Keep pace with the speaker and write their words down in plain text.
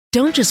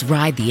Don't just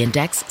ride the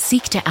index,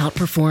 seek to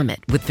outperform it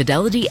with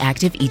Fidelity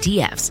Active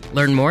ETFs.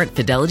 Learn more at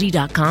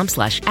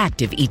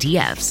fidelity.com/active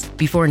ETFs.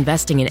 Before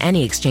investing in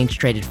any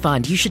exchange-traded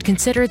fund, you should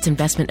consider its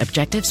investment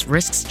objectives,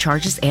 risks,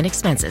 charges, and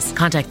expenses.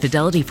 Contact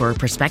Fidelity for a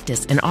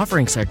prospectus, an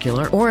offering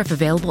circular, or if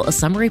available, a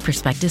summary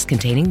prospectus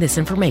containing this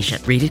information.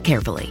 Read it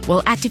carefully.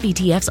 While active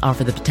ETFs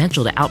offer the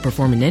potential to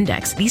outperform an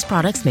index, these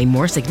products may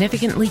more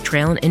significantly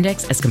trail an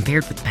index as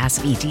compared with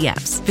passive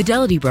ETFs.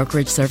 Fidelity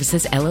Brokerage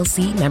Services,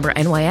 LLC, member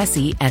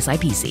NYSE,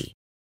 SIPC.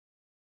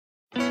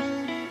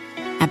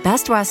 At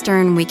Best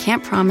Western, we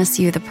can't promise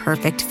you the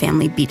perfect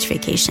family beach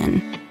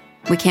vacation.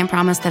 We can't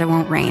promise that it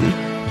won't rain,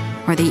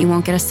 or that you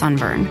won't get a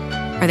sunburn,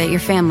 or that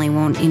your family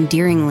won't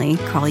endearingly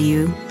call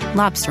you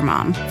Lobster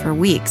Mom for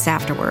weeks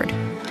afterward.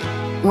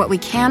 What we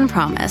can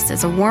promise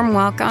is a warm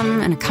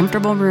welcome and a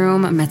comfortable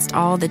room amidst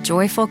all the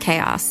joyful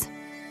chaos.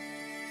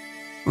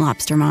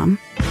 Lobster Mom.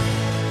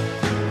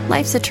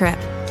 Life's a trip.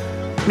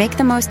 Make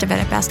the most of it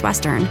at Best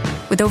Western,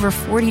 with over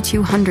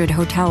 4,200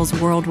 hotels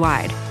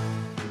worldwide.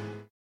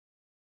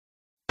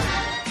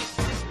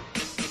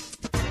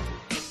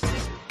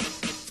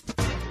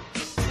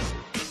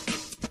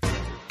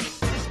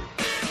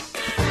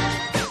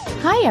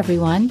 Hi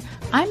everyone,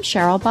 I'm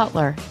Cheryl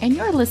Butler, and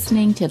you're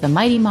listening to the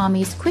Mighty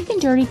Mommy's Quick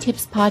and Dirty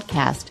Tips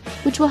podcast,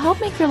 which will help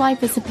make your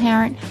life as a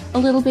parent a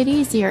little bit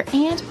easier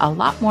and a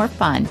lot more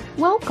fun.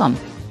 Welcome!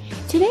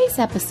 Today's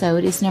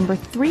episode is number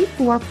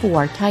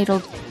 344,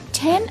 titled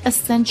 10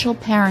 Essential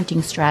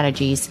Parenting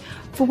Strategies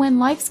for When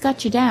Life's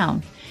Got You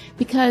Down,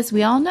 because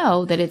we all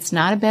know that it's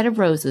not a bed of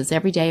roses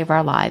every day of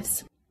our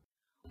lives.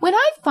 When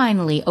I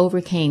finally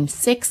overcame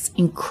 6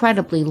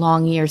 incredibly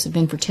long years of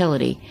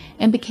infertility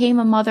and became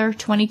a mother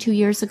 22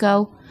 years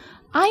ago,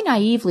 I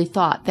naively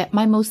thought that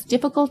my most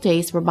difficult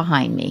days were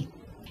behind me.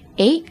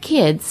 8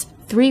 kids,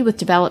 3 with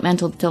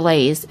developmental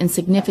delays and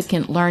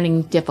significant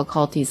learning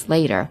difficulties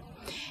later,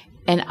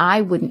 and I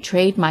wouldn't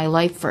trade my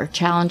life for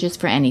challenges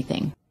for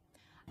anything.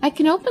 I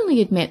can openly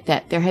admit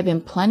that there have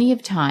been plenty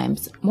of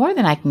times, more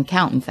than I can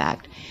count in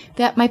fact,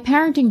 that my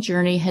parenting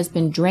journey has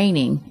been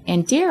draining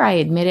and, dare I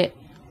admit it,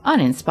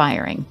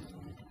 uninspiring.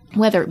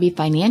 Whether it be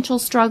financial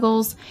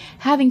struggles,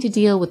 having to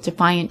deal with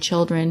defiant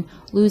children,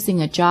 losing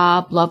a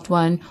job, loved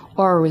one,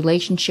 or a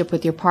relationship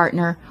with your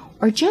partner,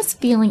 or just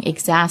feeling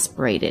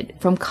exasperated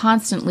from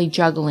constantly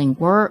juggling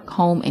work,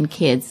 home, and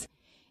kids,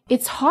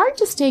 it's hard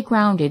to stay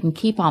grounded and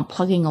keep on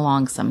plugging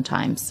along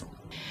sometimes.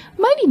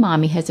 Mighty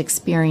Mommy has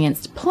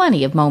experienced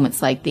plenty of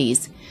moments like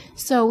these,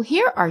 so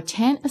here are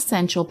 10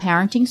 essential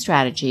parenting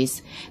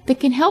strategies that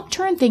can help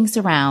turn things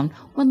around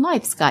when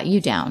life's got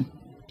you down.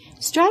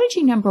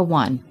 Strategy number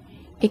 1,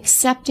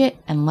 accept it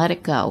and let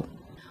it go.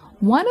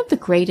 One of the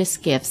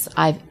greatest gifts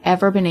I've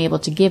ever been able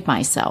to give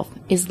myself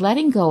is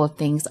letting go of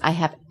things I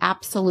have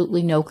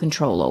absolutely no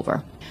control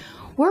over.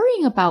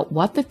 Worrying about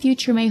what the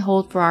future may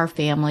hold for our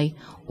family,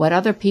 what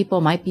other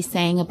people might be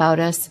saying about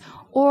us,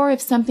 or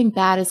if something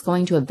bad is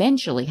going to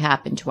eventually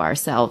happen to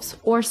ourselves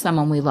or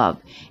someone we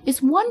love,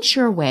 is one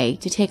sure way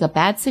to take a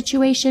bad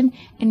situation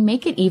and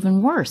make it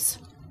even worse.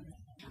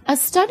 A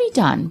study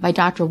done by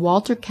Dr.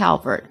 Walter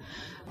Calvert,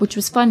 which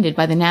was funded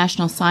by the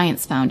National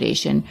Science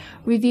Foundation,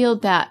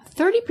 revealed that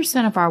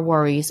 30% of our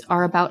worries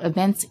are about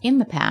events in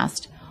the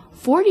past,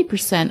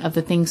 40% of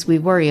the things we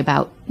worry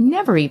about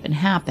never even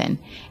happen,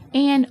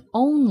 and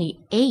only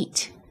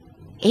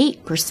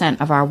 8%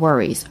 of our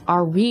worries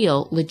are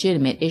real,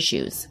 legitimate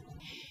issues.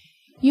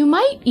 You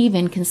might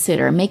even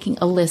consider making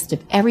a list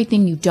of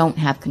everything you don't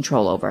have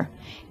control over.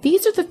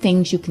 These are the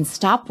things you can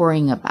stop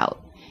worrying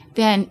about.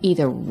 Then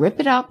either rip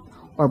it up,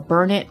 or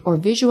burn it, or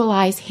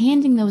visualize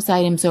handing those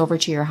items over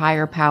to your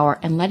higher power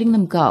and letting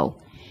them go.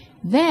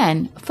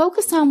 Then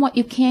focus on what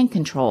you can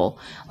control,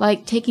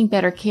 like taking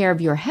better care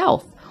of your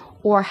health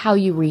or how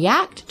you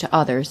react to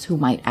others who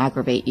might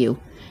aggravate you.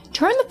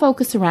 Turn the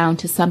focus around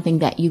to something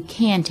that you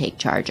can take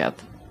charge of.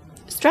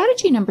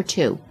 Strategy number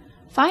 2,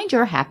 find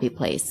your happy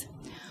place.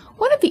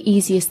 One of the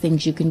easiest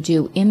things you can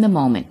do in the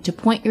moment to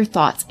point your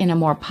thoughts in a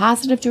more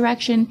positive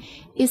direction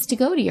is to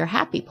go to your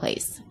happy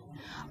place.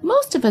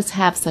 Most of us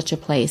have such a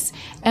place,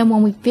 and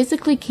when we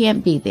physically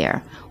can't be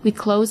there, we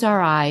close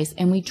our eyes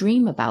and we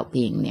dream about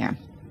being there.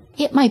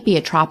 It might be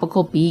a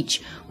tropical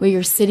beach where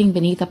you're sitting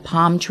beneath a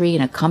palm tree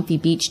in a comfy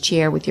beach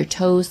chair with your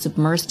toes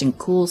submersed in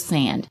cool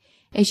sand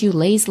as you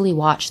lazily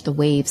watch the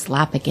waves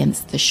lap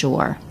against the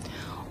shore.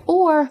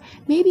 Or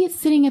maybe it's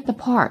sitting at the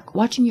park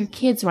watching your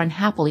kids run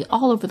happily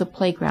all over the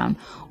playground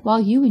while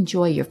you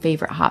enjoy your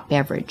favorite hot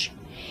beverage.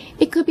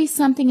 It could be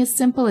something as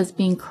simple as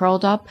being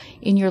curled up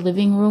in your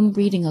living room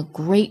reading a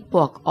great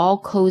book all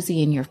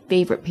cozy in your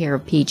favorite pair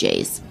of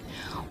PJs.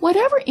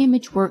 Whatever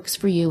image works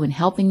for you in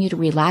helping you to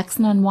relax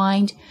and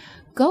unwind,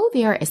 go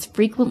there as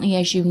frequently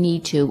as you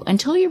need to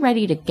until you're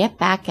ready to get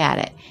back at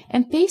it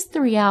and face the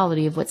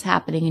reality of what's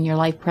happening in your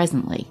life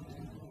presently.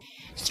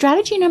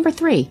 Strategy number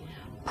 3,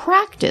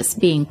 practice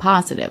being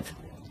positive.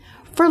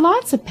 For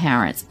lots of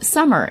parents,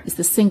 summer is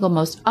the single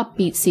most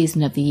upbeat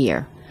season of the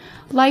year.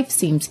 Life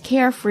seems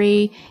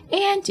carefree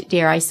and,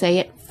 dare I say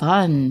it,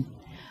 fun.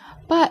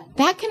 But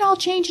that can all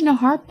change in a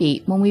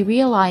heartbeat when we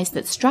realize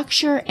that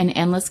structure and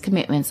endless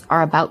commitments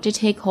are about to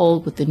take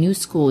hold with the new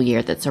school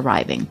year that's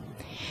arriving.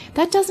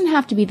 That doesn't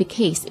have to be the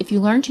case if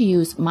you learn to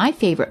use my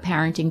favorite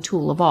parenting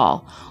tool of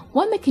all,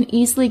 one that can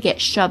easily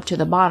get shoved to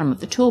the bottom of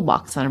the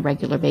toolbox on a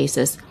regular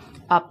basis,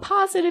 a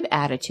positive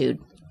attitude.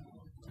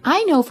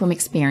 I know from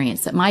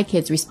experience that my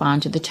kids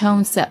respond to the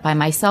tone set by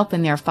myself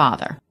and their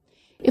father.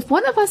 If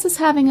one of us is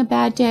having a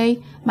bad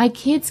day, my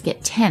kids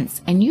get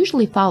tense and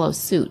usually follow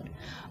suit.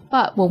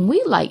 But when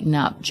we lighten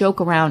up,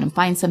 joke around, and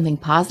find something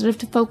positive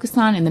to focus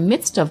on in the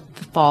midst of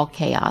the fall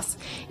chaos,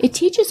 it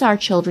teaches our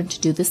children to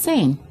do the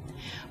same.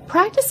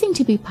 Practicing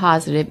to be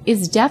positive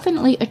is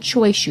definitely a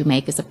choice you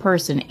make as a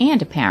person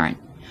and a parent.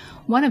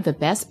 One of the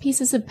best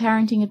pieces of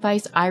parenting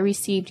advice I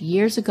received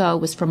years ago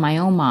was from my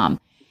own mom,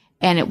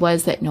 and it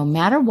was that no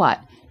matter what,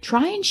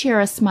 try and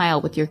share a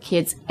smile with your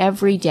kids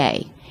every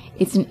day.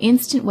 It's an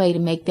instant way to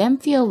make them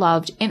feel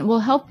loved, and it will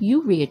help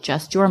you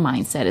readjust your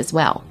mindset as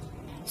well.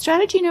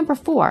 Strategy number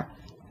 4,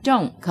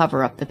 don't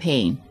cover up the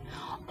pain.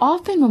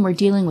 Often when we're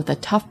dealing with a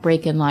tough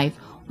break in life,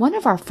 one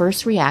of our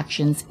first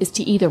reactions is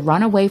to either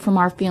run away from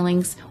our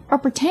feelings or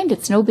pretend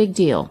it's no big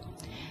deal.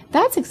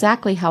 That's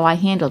exactly how I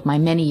handled my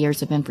many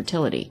years of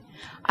infertility.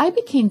 I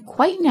became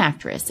quite an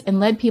actress and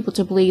led people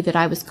to believe that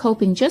I was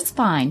coping just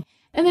fine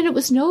and that it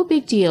was no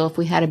big deal if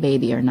we had a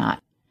baby or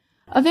not.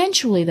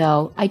 Eventually,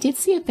 though, I did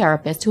see a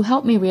therapist who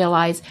helped me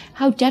realize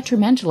how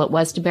detrimental it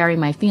was to bury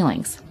my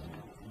feelings.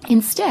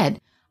 Instead,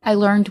 I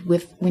learned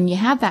when you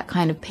have that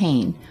kind of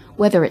pain,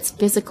 whether it's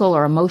physical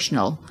or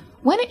emotional,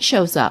 when it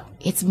shows up,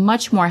 it's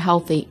much more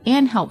healthy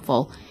and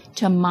helpful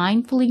to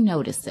mindfully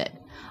notice it.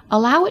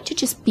 Allow it to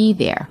just be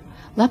there.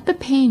 Let the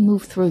pain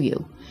move through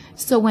you.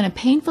 So when a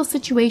painful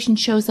situation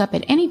shows up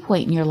at any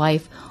point in your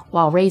life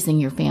while raising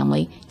your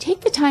family,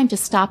 take the time to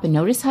stop and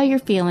notice how you're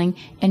feeling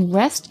and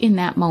rest in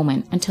that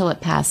moment until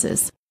it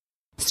passes.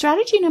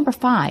 Strategy number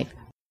 5,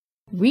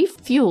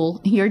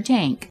 refuel your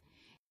tank.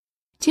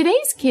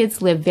 Today's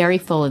kids live very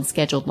full and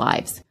scheduled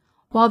lives.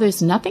 While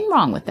there's nothing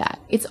wrong with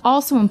that, it's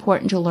also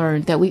important to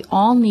learn that we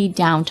all need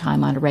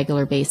downtime on a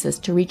regular basis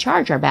to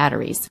recharge our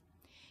batteries.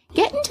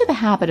 Get into the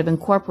habit of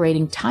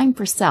incorporating time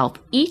for self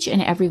each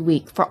and every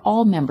week for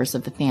all members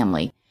of the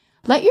family.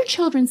 Let your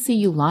children see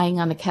you lying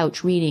on the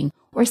couch reading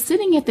or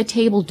sitting at the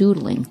table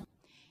doodling.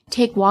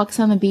 Take walks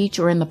on the beach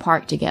or in the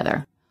park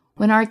together.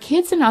 When our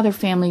kids and other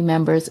family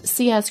members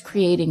see us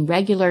creating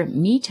regular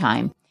me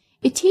time,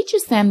 it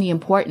teaches them the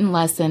important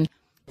lesson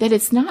that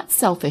it's not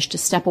selfish to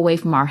step away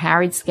from our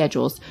harried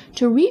schedules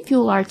to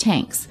refuel our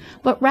tanks,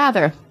 but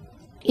rather,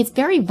 it's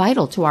very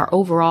vital to our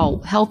overall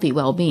healthy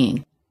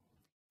well-being.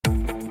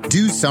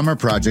 Do summer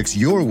projects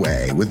your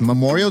way with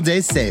Memorial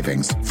Day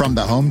savings from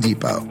the Home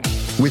Depot.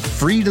 With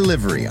free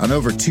delivery on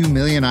over 2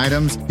 million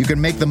items, you can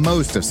make the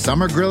most of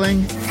summer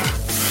grilling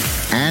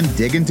and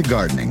dig into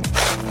gardening.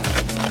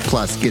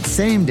 Plus, get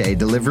same-day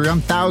delivery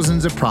on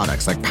thousands of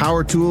products like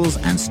power tools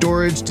and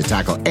storage to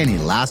tackle any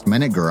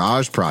last-minute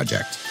garage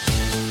project.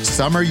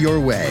 Summer your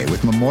way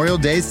with Memorial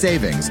Day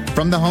savings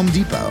from the Home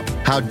Depot.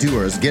 How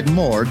doers get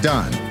more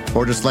done.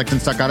 Order select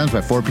and stock items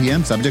by 4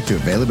 p.m. subject to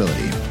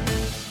availability.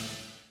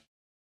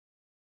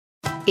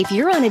 If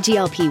you're on a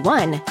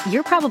GLP-1,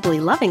 you're probably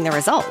loving the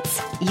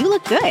results. You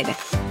look good.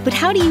 But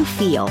how do you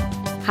feel?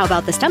 How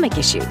about the stomach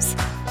issues?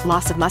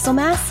 Loss of muscle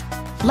mass?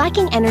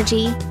 Lacking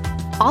energy?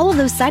 All of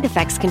those side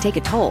effects can take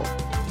a toll.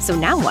 So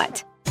now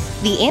what?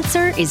 The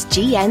answer is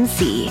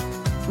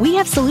GNC. We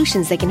have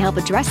solutions that can help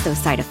address those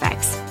side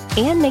effects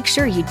and make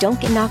sure you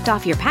don't get knocked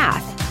off your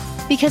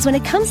path. Because when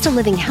it comes to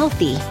living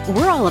healthy,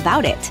 we're all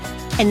about it.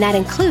 And that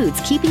includes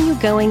keeping you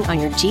going on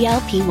your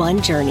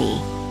GLP-1 journey.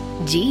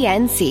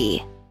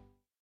 GNC.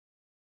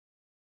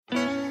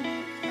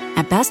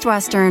 At Best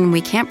Western,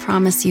 we can't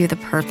promise you the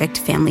perfect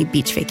family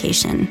beach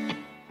vacation.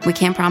 We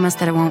can't promise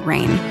that it won't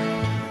rain,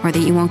 or that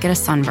you won't get a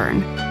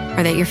sunburn,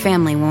 or that your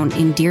family won't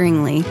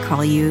endearingly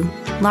call you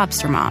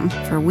Lobster Mom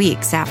for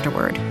weeks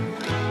afterward.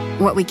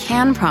 What we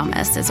can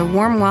promise is a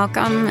warm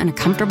welcome and a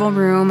comfortable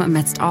room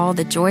amidst all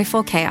the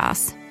joyful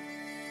chaos.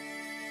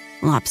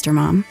 Lobster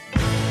Mom.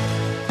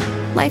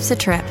 Life's a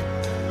trip.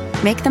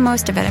 Make the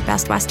most of it at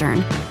Best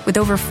Western, with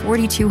over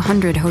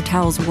 4,200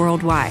 hotels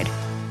worldwide.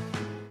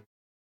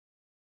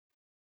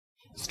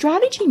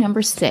 Strategy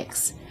number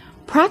 6,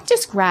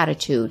 practice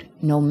gratitude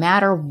no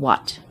matter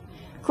what.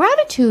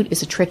 Gratitude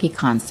is a tricky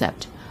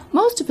concept.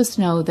 Most of us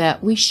know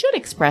that we should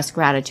express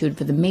gratitude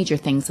for the major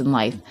things in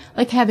life,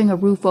 like having a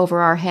roof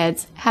over our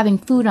heads, having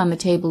food on the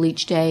table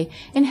each day,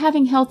 and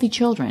having healthy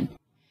children.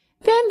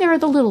 Then there are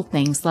the little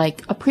things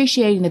like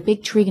appreciating the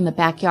big tree in the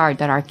backyard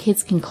that our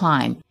kids can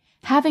climb,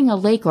 having a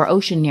lake or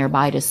ocean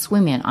nearby to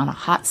swim in on a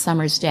hot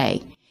summer's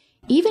day,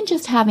 even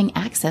just having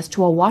access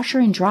to a washer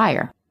and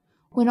dryer.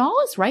 When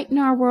all is right in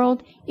our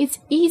world, it's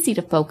easy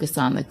to focus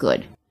on the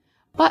good.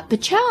 But the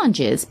challenge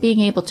is being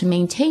able to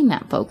maintain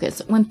that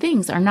focus when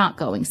things are not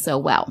going so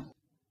well.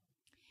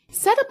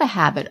 Set up a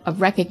habit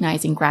of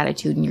recognizing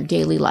gratitude in your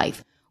daily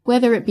life,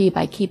 whether it be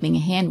by keeping a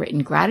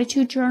handwritten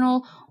gratitude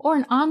journal or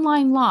an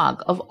online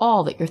log of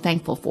all that you're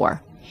thankful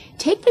for.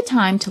 Take the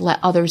time to let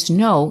others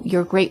know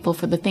you're grateful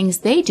for the things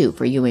they do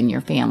for you and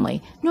your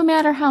family, no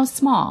matter how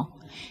small.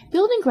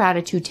 Building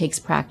gratitude takes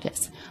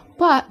practice,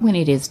 but when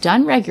it is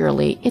done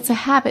regularly, it's a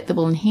habit that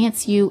will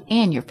enhance you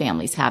and your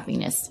family's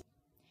happiness.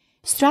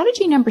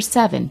 Strategy number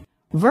 7,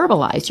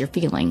 verbalize your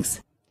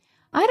feelings.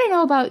 I don't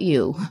know about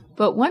you,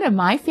 but one of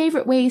my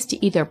favorite ways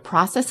to either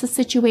process a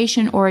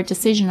situation or a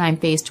decision I'm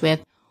faced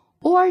with,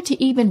 or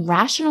to even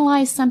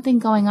rationalize something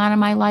going on in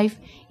my life,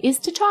 is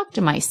to talk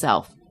to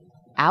myself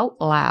out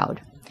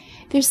loud.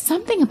 There's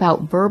something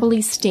about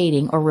verbally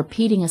stating or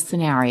repeating a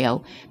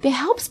scenario that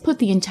helps put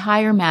the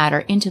entire matter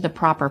into the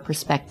proper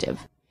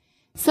perspective.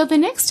 So the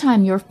next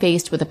time you're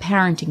faced with a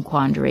parenting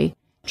quandary,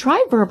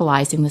 try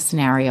verbalizing the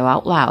scenario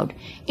out loud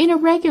in a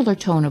regular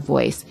tone of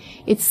voice.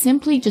 It's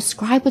simply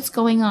describe what's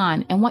going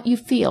on and what you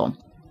feel.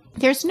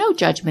 There's no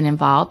judgment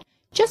involved,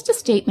 just a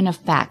statement of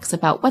facts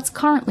about what's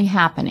currently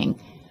happening.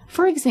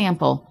 For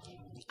example,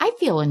 I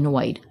feel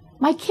annoyed.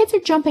 My kids are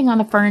jumping on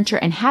the furniture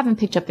and haven't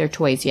picked up their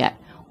toys yet.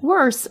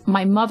 Worse,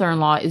 my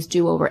mother-in-law is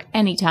due over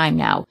any time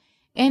now,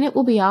 and it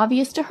will be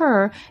obvious to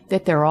her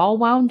that they're all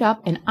wound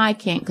up and I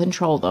can't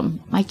control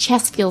them. My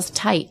chest feels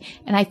tight,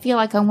 and I feel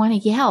like I want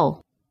to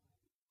yell.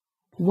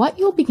 What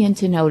you'll begin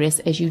to notice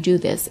as you do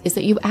this is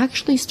that you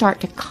actually start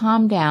to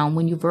calm down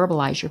when you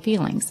verbalize your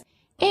feelings,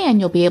 and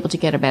you'll be able to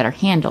get a better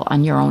handle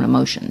on your own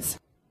emotions.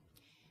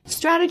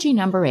 Strategy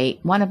number 8,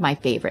 one of my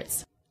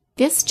favorites.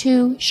 This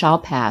too shall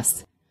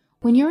pass.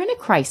 When you're in a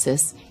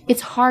crisis,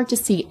 it's hard to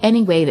see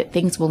any way that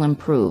things will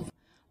improve,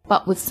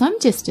 but with some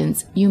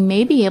distance, you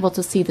may be able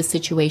to see the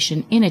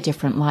situation in a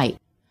different light.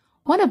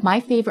 One of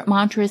my favorite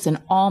mantras in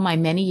all my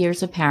many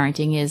years of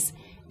parenting is,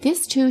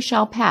 this too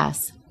shall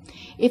pass.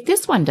 If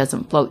this one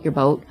doesn't float your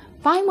boat,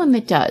 find one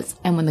that does,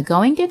 and when the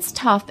going gets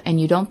tough and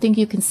you don't think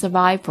you can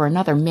survive for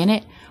another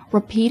minute,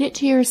 repeat it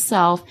to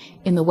yourself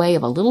in the way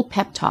of a little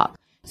pep talk,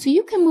 so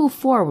you can move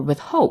forward with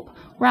hope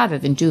rather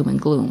than doom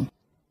and gloom.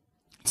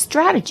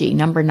 Strategy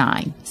number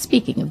 9,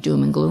 speaking of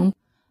doom and gloom,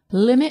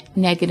 limit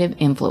negative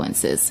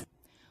influences.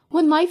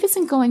 When life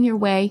isn't going your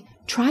way,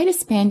 try to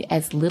spend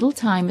as little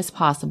time as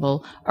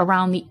possible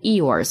around the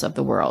Eeyores of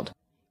the world.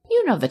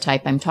 You know the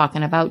type I'm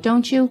talking about,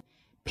 don't you?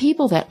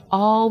 People that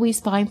always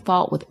find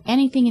fault with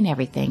anything and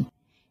everything.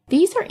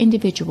 These are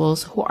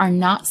individuals who are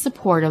not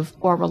supportive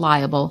or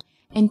reliable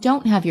and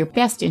don't have your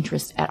best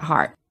interest at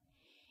heart.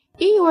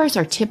 Eeyores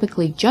are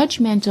typically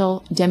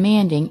judgmental,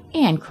 demanding,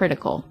 and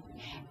critical.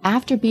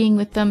 After being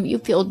with them, you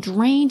feel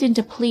drained and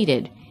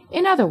depleted.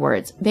 In other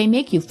words, they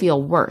make you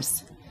feel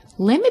worse.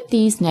 Limit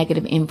these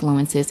negative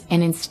influences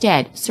and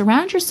instead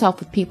surround yourself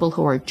with people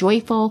who are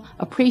joyful,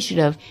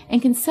 appreciative,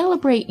 and can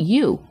celebrate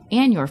you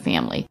and your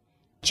family.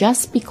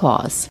 Just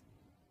because.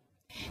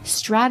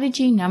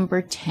 Strategy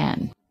number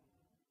 10.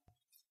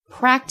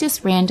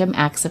 Practice random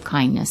acts of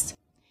kindness.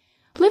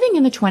 Living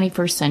in the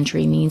 21st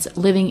century means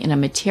living in a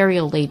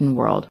material-laden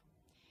world.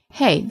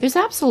 Hey, there's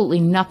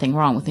absolutely nothing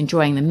wrong with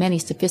enjoying the many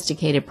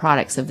sophisticated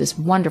products of this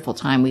wonderful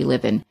time we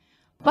live in,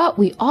 but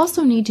we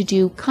also need to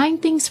do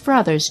kind things for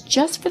others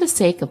just for the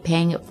sake of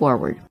paying it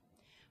forward.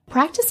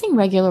 Practicing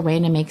regular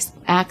random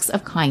acts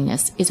of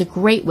kindness is a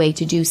great way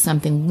to do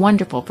something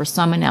wonderful for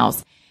someone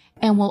else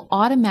and will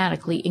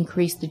automatically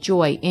increase the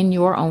joy in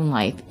your own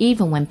life,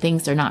 even when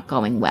things are not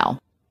going well.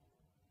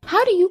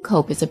 How do you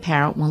cope as a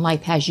parent when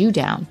life has you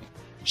down?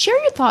 Share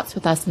your thoughts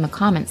with us in the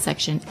comments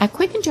section at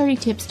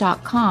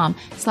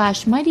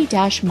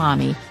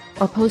quickanddirtytips.com/mighty-mommy,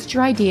 or post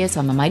your ideas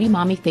on the Mighty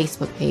Mommy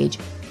Facebook page,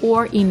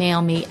 or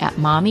email me at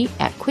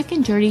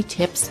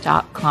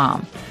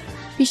mommy@quickanddirtytips.com.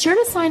 Be sure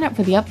to sign up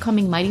for the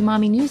upcoming Mighty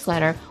Mommy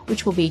newsletter,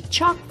 which will be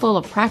chock full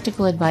of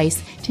practical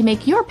advice to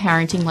make your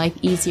parenting life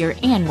easier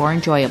and more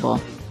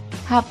enjoyable.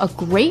 Have a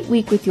great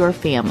week with your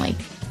family.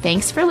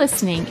 Thanks for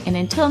listening, and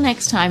until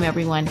next time,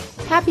 everyone,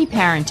 happy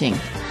parenting.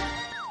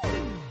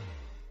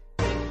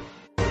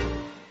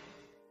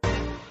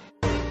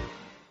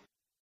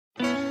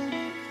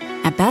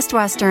 At Best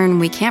Western,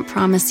 we can't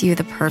promise you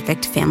the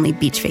perfect family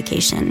beach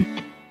vacation.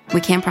 We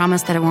can't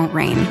promise that it won't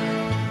rain,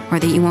 or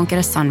that you won't get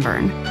a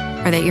sunburn,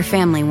 or that your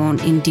family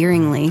won't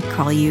endearingly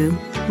call you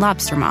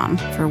Lobster Mom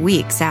for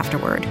weeks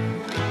afterward.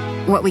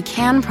 What we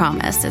can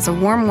promise is a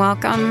warm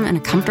welcome and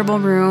a comfortable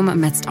room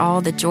amidst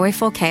all the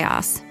joyful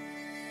chaos.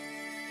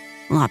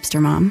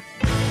 Lobster Mom.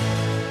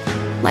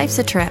 Life's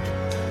a trip.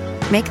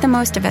 Make the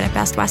most of it at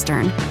Best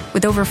Western,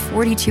 with over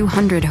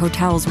 4,200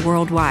 hotels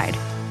worldwide.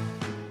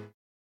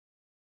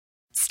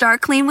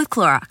 Start clean with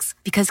Clorox,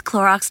 because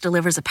Clorox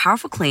delivers a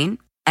powerful clean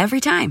every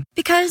time.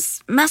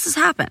 Because messes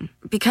happen.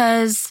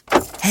 Because...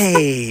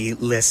 Hey,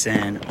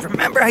 listen.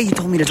 Remember how you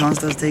told me to toss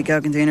those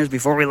takeout containers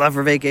before we left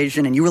for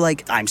vacation? And you were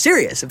like, I'm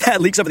serious. If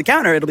that leaks over the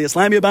counter, it'll be a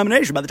slimy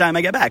abomination by the time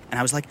I get back. And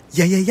I was like,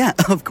 yeah,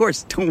 of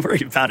course. Don't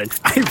worry about it.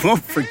 I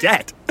won't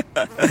forget.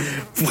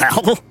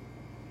 Well...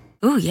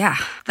 Ooh, yeah,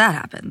 that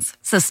happens.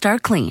 So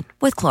start clean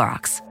with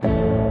Clorox.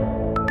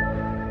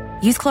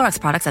 Use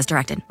Clorox products as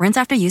directed. Rinse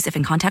after use if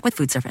in contact with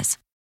food surface.